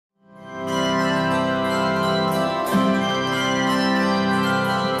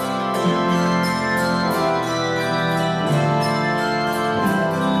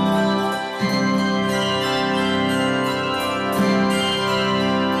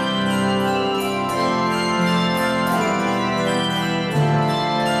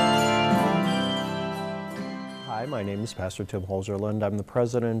name's Pastor Tim Holzerland. I'm the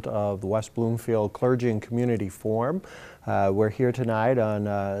president of the West Bloomfield Clergy and Community Forum. We're here tonight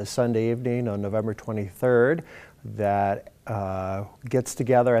on Sunday evening on November 23rd that gets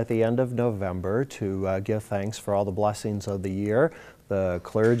together at the end of November to give thanks for all the blessings of the year. The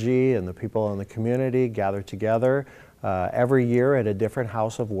clergy and the people in the community gather together every year at a different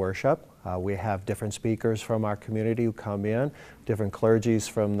house of worship. We have different speakers from our community who come in, different clergies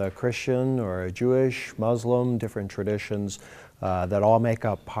from the Christian or Jewish, Muslim, different traditions that all make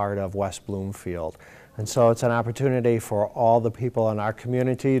up part of West Bloomfield. And so it's an opportunity for all the people in our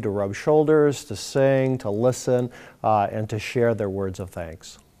community to rub shoulders, to sing, to listen, and to share their words of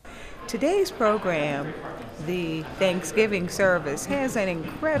thanks. Today's program, the Thanksgiving service, has an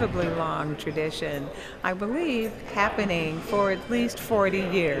incredibly long tradition, I believe happening for at least 40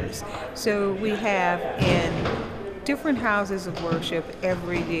 years. So we have in different houses of worship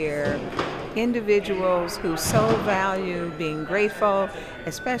every year individuals who so value being grateful,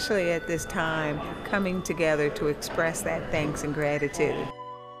 especially at this time, coming together to express that thanks and gratitude.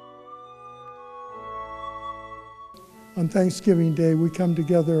 On Thanksgiving Day, we come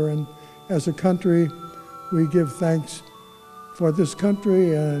together and as a country, we give thanks for this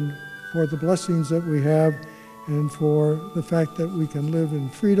country and for the blessings that we have and for the fact that we can live in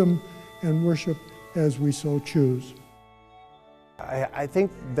freedom and worship as we so choose. I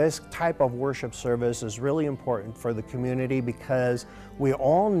think this type of worship service is really important for the community because we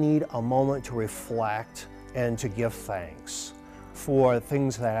all need a moment to reflect and to give thanks for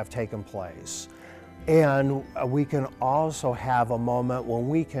things that have taken place. And we can also have a moment when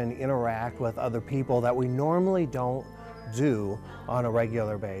we can interact with other people that we normally don't do on a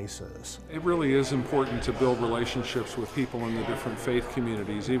regular basis. It really is important to build relationships with people in the different faith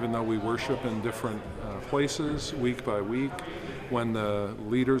communities, even though we worship in different places week by week. When the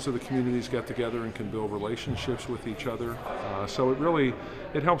leaders of the communities get together and can build relationships with each other. So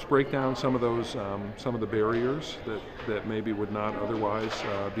it helps break down some of those, some of the barriers that maybe would not otherwise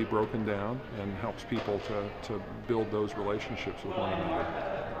be broken down, and helps people to build those relationships with one another.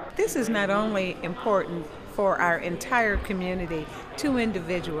 This is not only important for our entire community, to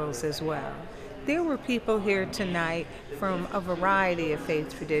individuals as well. There were people here tonight from a variety of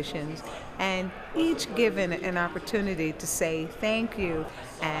faith traditions, and each given an opportunity to say thank you,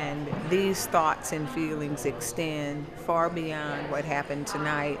 and these thoughts and feelings extend far beyond what happened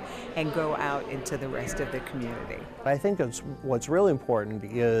tonight and go out into the rest of the community. I think what's really important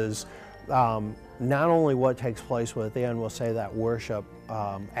is not only what takes place within, we'll say, that worship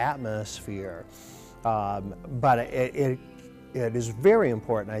atmosphere, but it is very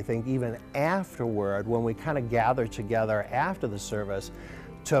important, I think, even afterward, when we kind of gather together after the service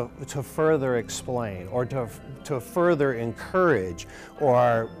to further explain or to further encourage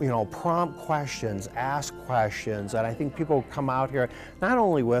or, prompt questions, ask questions. And I think people come out here not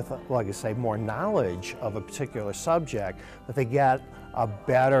only with, like I say, more knowledge of a particular subject, but they get a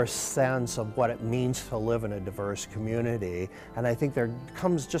better sense of what it means to live in a diverse community. And I think there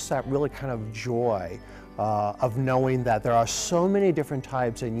comes just that really kind of joy of knowing that there are so many different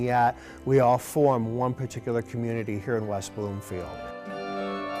types, and yet we all form one particular community here in West Bloomfield.